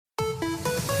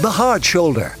The Hard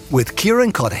Shoulder with Kieran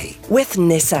with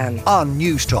Nissan on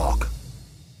News Talk.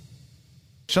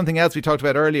 Something else we talked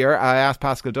about earlier, I asked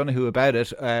Pascal Donoghue about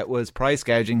it, was price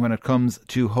gouging when it comes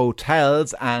to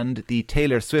hotels and the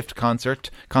Taylor Swift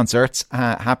concerts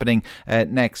happening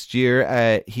next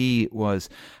year. He was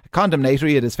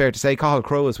condemnatory, it is fair to say. Cathal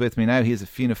Crowe is with me now. He is a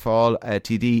Fianna Fáil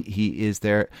TD. He is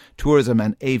their tourism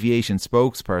and aviation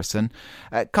spokesperson.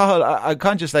 Cathal, I'm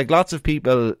conscious, like lots of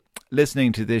people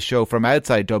listening to this show from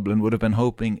outside Dublin would have been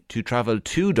hoping to travel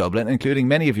to Dublin, including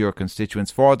many of your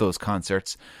constituents, for those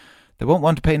concerts. They won't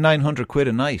want to pay 900 quid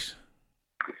a night.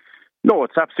 No,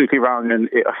 it's absolutely wrong. And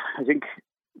I think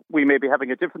we may be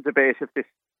having a different debate if this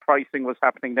pricing was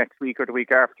happening next week or the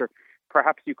week after.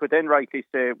 Perhaps you could then rightly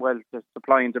say, well, there's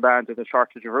supply and demand and a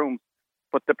shortage of rooms.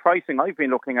 But the pricing I've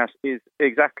been looking at is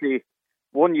exactly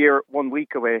 1 year, 1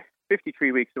 week away,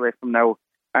 53 weeks away from now.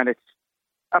 And it's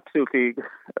absolutely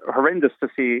horrendous to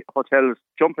see hotels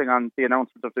jumping on the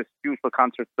announcement of this beautiful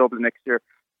concert in Dublin next year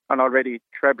and already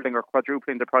trebling or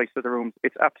quadrupling the price of the rooms.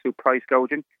 It's absolute price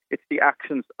gouging. It's the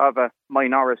actions of a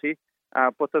minority,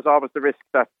 but there's always the risk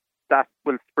that that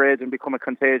will spread and become a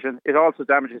contagion. It also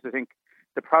damages, I think,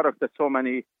 the product that so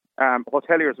many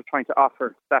hoteliers are trying to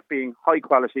offer, that being high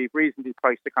quality, reasonably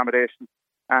priced accommodation.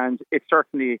 And it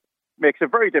certainly makes it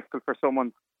very difficult for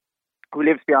someone who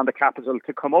lives beyond the capital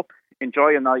to come up,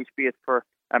 enjoy a night, be it for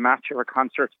a match or a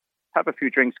concert, have a few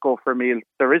drinks, go for a meal.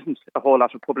 There isn't a whole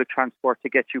lot of public transport to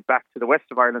get you back to the west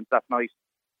of Ireland that night.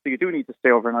 So you do need to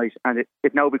stay overnight, and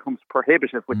it now becomes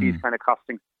prohibitive with these kind of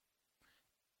costings.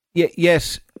 Yeah,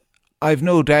 yes, I've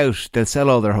no doubt they'll sell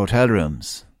all their hotel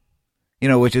rooms. You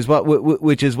know, which is what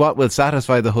will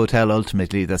satisfy the hotel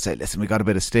ultimately. They'll say, listen, we got a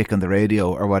bit of stick on the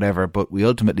radio or whatever, but we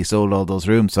ultimately sold all those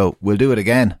rooms, so we'll do it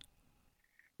again.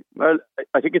 Well,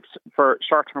 I think it's for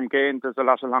short-term gain. There's a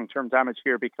lot of long-term damage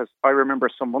here, because I remember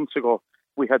some months ago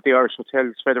we had the Irish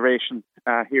Hotels Federation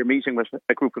here meeting with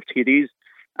a group of TDs,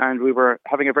 and we were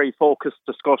having a very focused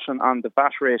discussion on the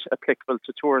VAT rate applicable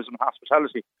to tourism and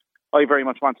hospitality. I very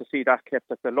much want to see that kept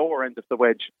at the lower end of the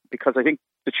wedge, because I think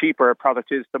the cheaper a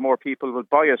product is, the more people will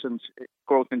buy it and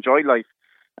go out and enjoy life.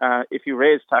 If you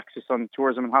raise taxes on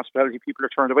tourism and hospitality, people are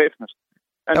turned away from it.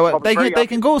 Well, they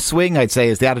can go swing, I'd say,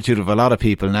 is the attitude of a lot of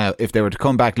people now, if they were to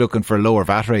come back looking for lower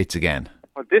VAT rates again.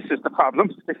 Well, this is the problem.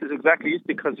 This is exactly it,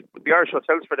 because the Irish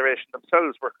Hotels Federation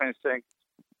themselves were kind of saying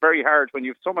it's very hard when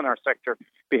you have some in our sector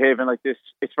behaving like this.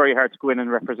 It's very hard to go in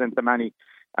and represent the many.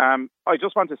 I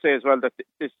just want to say as well that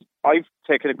I've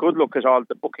taken a good look at all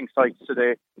the booking sites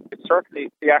today. It's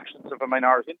certainly the actions of a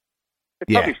minority.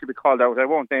 It probably should be called out. I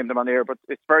won't name them on air, but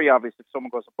it's very obvious if someone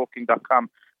goes to booking.com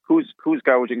who's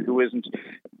gouging, who isn't.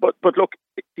 But look,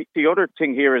 the other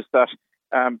thing here is that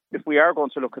if we are going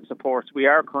to look at support, we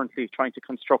are currently trying to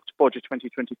construct Budget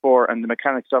 2024 and the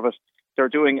mechanics of it. They're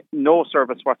doing no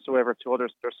service whatsoever to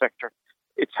others in their sector.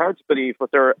 It's hard to believe,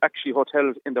 but there are actually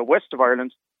hotels in the west of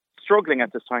Ireland struggling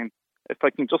at this time. If I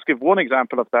can just give one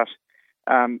example of that,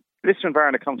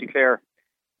 Liston-Varna, County Clare,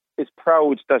 is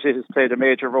proud that it has played a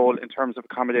major role in terms of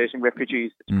accommodating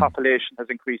refugees. Its population has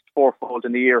increased fourfold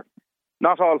in a year.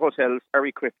 Not all hotels are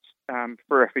equipped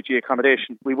for refugee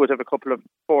accommodation. We would have a couple of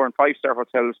 4- and 5-star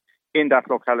hotels in that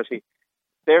locality.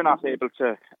 They're not able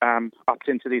to opt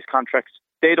into these contracts.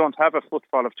 They don't have a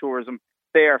footfall of tourism.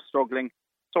 They are struggling.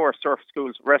 So are surf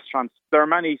schools, restaurants. There are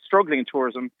many struggling in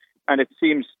tourism, and it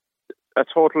seems a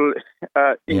total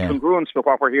incongruence with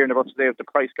what we're hearing about today of the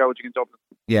price gouging in Dublin.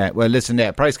 Yeah, well, listen,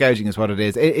 price gouging is what it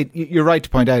is. You're right to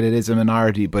point out it is a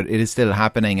minority, but it is still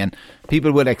happening, and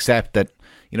people will accept that,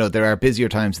 you know, there are busier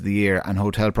times of the year and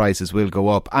hotel prices will go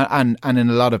up. And in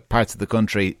a lot of parts of the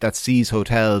country that sees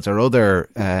hotels or other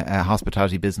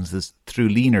hospitality businesses through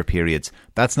leaner periods.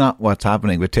 That's not what's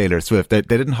happening with Taylor Swift. They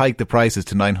didn't hike the prices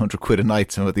to 900 quid a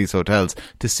night, some of these hotels,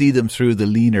 to see them through the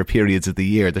leaner periods of the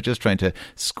year. They're just trying to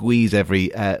squeeze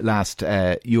every last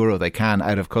euro they can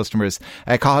out of customers.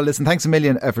 Cathal, listen, thanks a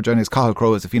million for joining us. Cathal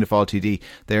Crowe is a Fianna Fáil TD,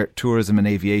 their tourism and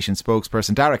aviation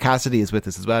spokesperson. Darragh Cassidy is with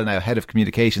us as well now, head of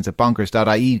communications at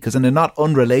bonkers.ie. Because in a not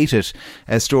unrelated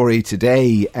story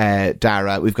today,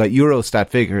 Darragh, we've got Eurostat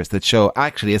figures that show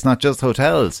actually it's not just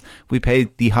hotels. We pay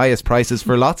the highest prices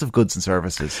for lots of goods and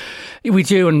services. We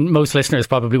do, and most listeners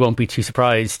probably won't be too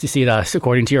surprised to see that.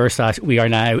 According to Eurostat, we are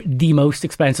now the most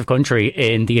expensive country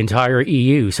in the entire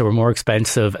EU. So we're more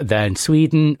expensive than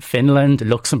Sweden, Finland,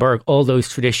 Luxembourg, all those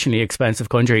traditionally expensive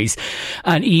countries.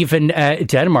 And even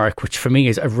Denmark, which for me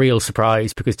is a real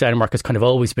surprise because Denmark has kind of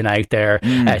always been out there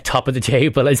top of the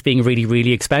table as being really,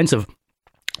 really expensive.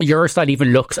 Eurostat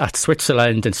even looks at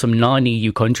Switzerland and some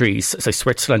non-EU countries, so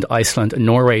Switzerland, Iceland and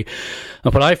Norway.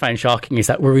 And what I find shocking is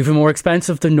that we're even more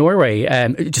expensive than Norway.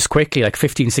 Just quickly, like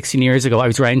 15, 16 years ago, I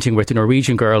was renting with a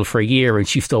Norwegian girl for a year, and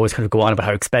she used to always kind of go on about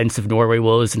how expensive Norway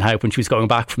was, and how when she was going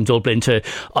back from Dublin to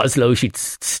Oslo, she'd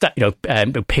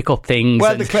pick up things.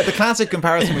 Well, the classic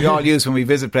comparison we all use when we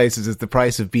visit places is the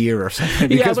price of beer or something,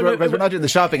 because we're not doing the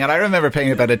shopping. And I remember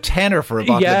paying about £10 for a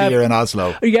bottle of beer in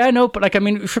Oslo. Yeah, no, but like, I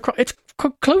mean, it's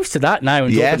close to that now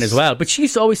in Dublin as well. But she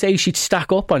used to always say she'd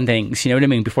stack up on things, you know what I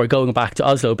mean, before going back to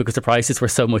Oslo, because the prices were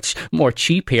so much more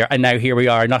cheap here. And now here we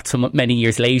are, not so many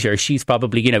years later, she's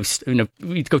probably,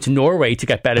 we'd go to Norway to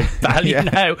get better value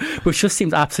now, which just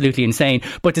seems absolutely insane.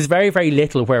 But there's very, very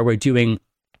little where we're doing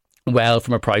well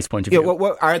from a price point of view.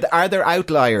 Yeah, are there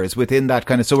outliers within that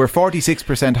kind of? So we're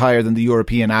 46% higher than the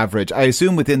European average. I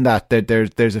assume within that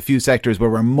there's a few sectors where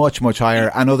we're much, much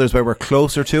higher, and others where we're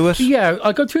closer to it. Yeah,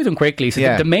 I'll go through them quickly. So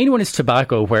the main one is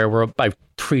tobacco, where we're about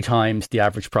 3 times the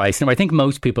average price. And I think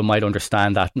most people might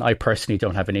understand that, and I personally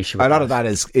don't have an issue with that. A lot of that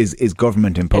is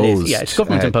government imposed. It's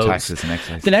government imposed. Taxes and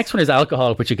excise. The next one is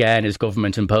alcohol, which again is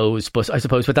government imposed. But I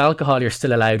suppose with alcohol, you're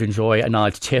still allowed to enjoy an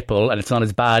odd tipple, and it's not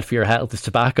as bad for your health as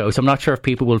tobacco. So I'm not sure if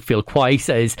people will feel quite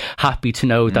as happy to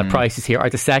know that prices here are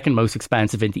the second most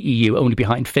expensive in the EU, only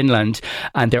behind Finland,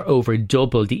 and they're over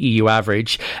double the EU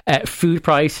average. Food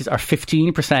prices are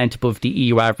 15% above the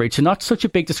EU average, so not such a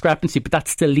big discrepancy, but that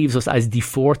still leaves us as the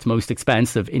 4th most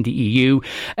expensive in the EU.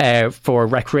 For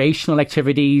recreational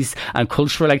activities and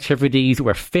cultural activities,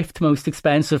 we're 5th most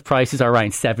expensive. Prices are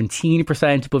around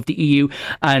 17% above the EU,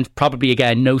 and probably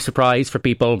again no surprise for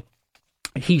people,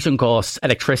 heating costs,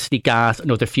 electricity, gas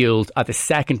and other fuels are the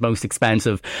second most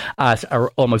expensive at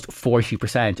almost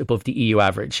 40% above the EU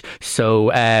average.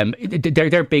 So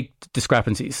they're big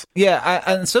discrepancies. Yeah,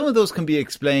 and some of those can be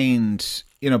explained,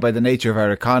 by the nature of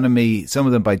our economy, some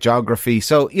of them by geography.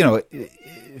 So,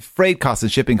 freight costs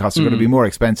and shipping costs are going to be more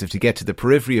expensive to get to the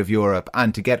periphery of Europe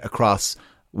and to get across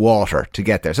water to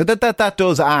get there. So that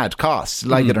does add costs,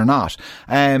 like it or not.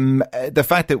 The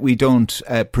fact that we don't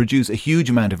produce a huge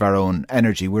amount of our own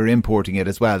energy, we're importing it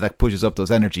as well. That pushes up those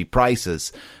energy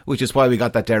prices, which is why we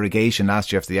got that derogation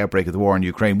last year after the outbreak of the war in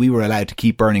Ukraine. We were allowed to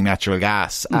keep burning natural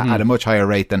gas at a much higher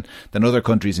rate than other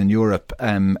countries in Europe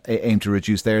aim to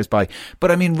reduce theirs by.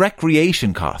 But I mean,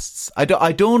 recreation costs. I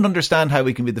don't understand how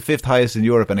we can be the 5th highest in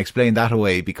Europe and explain that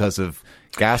away because of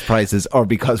gas prices or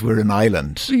because we're an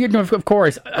island. Of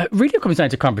course. Really it comes down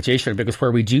to competition, because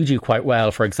where we do quite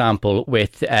well, for example,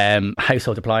 with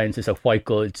household appliances, so white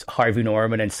goods, Harvey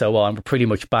Norman and so on, we're pretty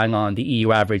much bang on the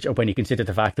EU average. And when you consider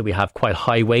the fact that we have quite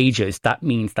high wages, that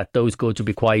means that those goods will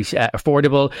be quite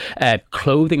affordable.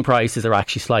 Clothing prices are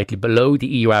actually slightly below the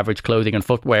EU average, clothing and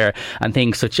footwear, and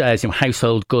things such as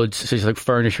household goods, such as like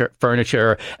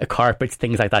furniture, carpets,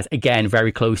 things like that. Again,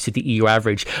 very close to the EU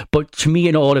average. But to me,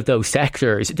 in all of those sectors,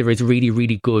 there is really,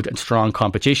 really good and strong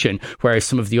competition, whereas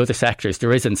some of the other sectors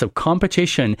there isn't. So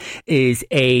competition is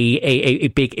a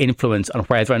big influence on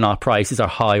whether or not prices are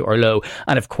high or low.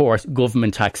 And of course,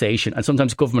 government taxation. And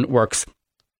sometimes government works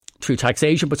through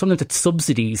taxation, but sometimes it's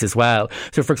subsidies as well.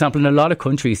 So, for example, in a lot of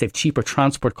countries, they have cheaper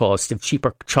transport costs, they have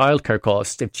cheaper childcare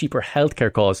costs, they have cheaper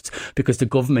healthcare costs, because the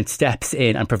government steps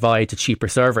in and provides a cheaper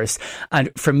service.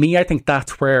 And for me, I think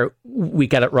that's where we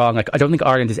get it wrong. Like, I don't think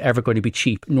Ireland is ever going to be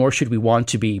cheap, nor should we want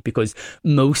to be, because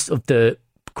most of the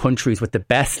countries with the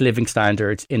best living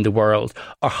standards in the world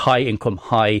are high income,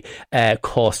 high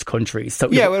cost countries. So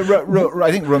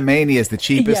I think Romania is the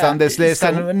cheapest on this list.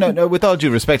 And no, with all due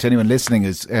respect to anyone listening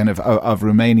is kind of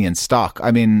Romanian stock.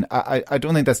 I mean, I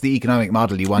don't think that's the economic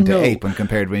model you want to ape when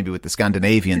compared maybe with the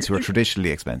Scandinavians, who are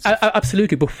traditionally expensive.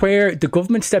 Absolutely, but where the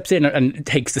government steps in and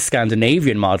takes the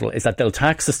Scandinavian model is that they'll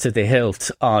tax us to the hilt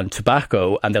on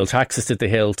tobacco and they'll tax us to the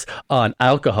hilt on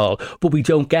alcohol, but we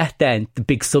don't get then the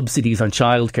big subsidies on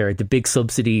childcare, the big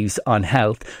subsidies on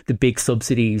health, the big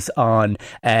subsidies on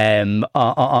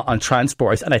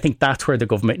transport. And I think that's where the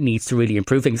government needs to really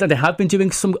improve things. And they have been doing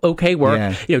some okay work.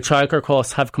 Childcare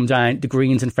costs have come down. The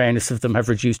Greens, in fairness of them, have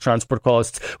reduced transport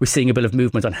costs. We're seeing a bit of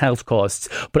movement on health costs.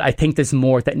 But I think there's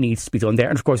more that needs to be done there.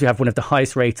 And of course, we have one of the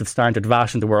highest rates of standard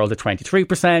VAT in the world at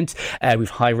 23%. We've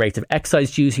high rates of excise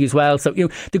duty as well. So,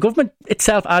 the government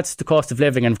itself adds to the cost of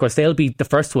living. And of course, they'll be the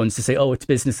first ones to say, oh, it's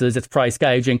businesses, it's price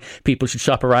gouging, people should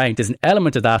shop around. There's an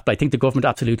element of that, but I think the government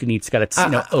absolutely needs to get its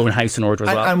own house in order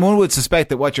as well. And one would suspect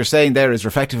that what you're saying there is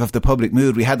reflective of the public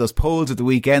mood. We had those polls at the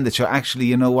weekend that show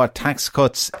actually, tax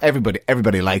cuts,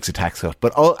 everybody likes a tax cut,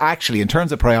 but actually in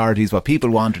terms of priorities, what people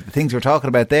want, the things we're talking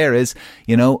about there is,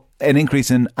 an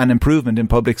increase in an improvement in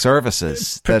public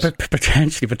services.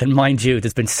 Potentially, but then mind you,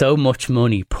 there's been so much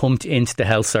money pumped into the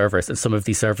health service and some of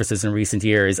these services in recent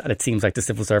years, and it seems like the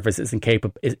civil service is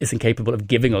incapable of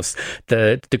giving us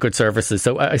the good services.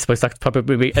 So I suppose that's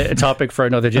probably a topic for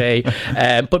another day.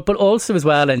 But also as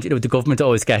well, and the government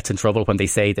always gets in trouble when they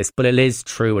say this, but it is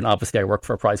true, and obviously I work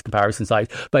for a price comparison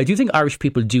site, but I do think Irish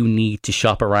people do need to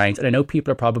shop around, and I know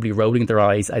people are probably rolling their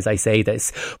eyes as I say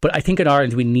this, but I think in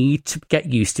Ireland we need to get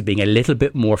used to being a little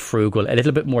bit more frugal, a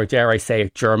little bit more, dare I say,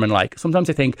 German-like. Sometimes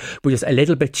I think we're just a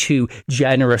little bit too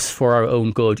generous for our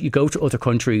own good. You go to other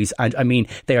countries and I mean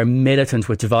they are militant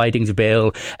with dividing the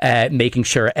bill, making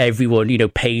sure everyone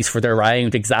pays for their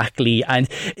round exactly, and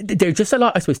they're just a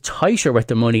lot, I suppose, tighter with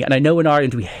the money. And I know in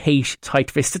Ireland we hate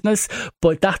tight-fistedness,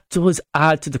 but that does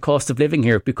add to the cost of living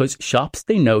here, because shops,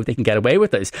 they know they can get away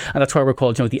with it, and that's why we're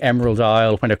called the Emerald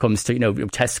Isle when it comes to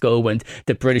Tesco and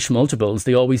the British multiples.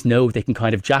 They always know they can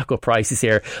kind of jack up prices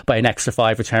here by an extra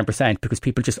 5 or 10% because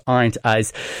people just aren't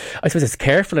as, I suppose, as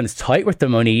careful and as tight with the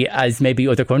money as maybe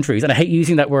other countries. And I hate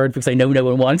using that word because I know no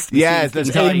one wants to be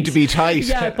there's aim to be tight.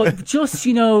 Yeah, but just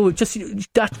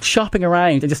that shopping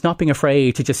around and just not being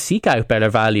afraid to just seek out better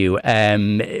value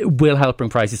will help bring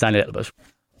prices down a little bit.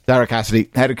 Darragh Cassidy,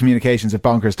 Head of Communications at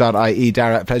bonkers.ie.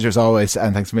 Darragh, pleasure as always,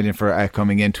 and thanks a million for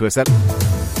coming in to us.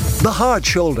 The Hard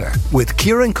Shoulder with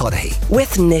Kieran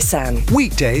with Nissan.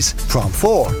 Weekdays from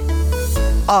 4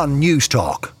 on News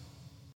Talk.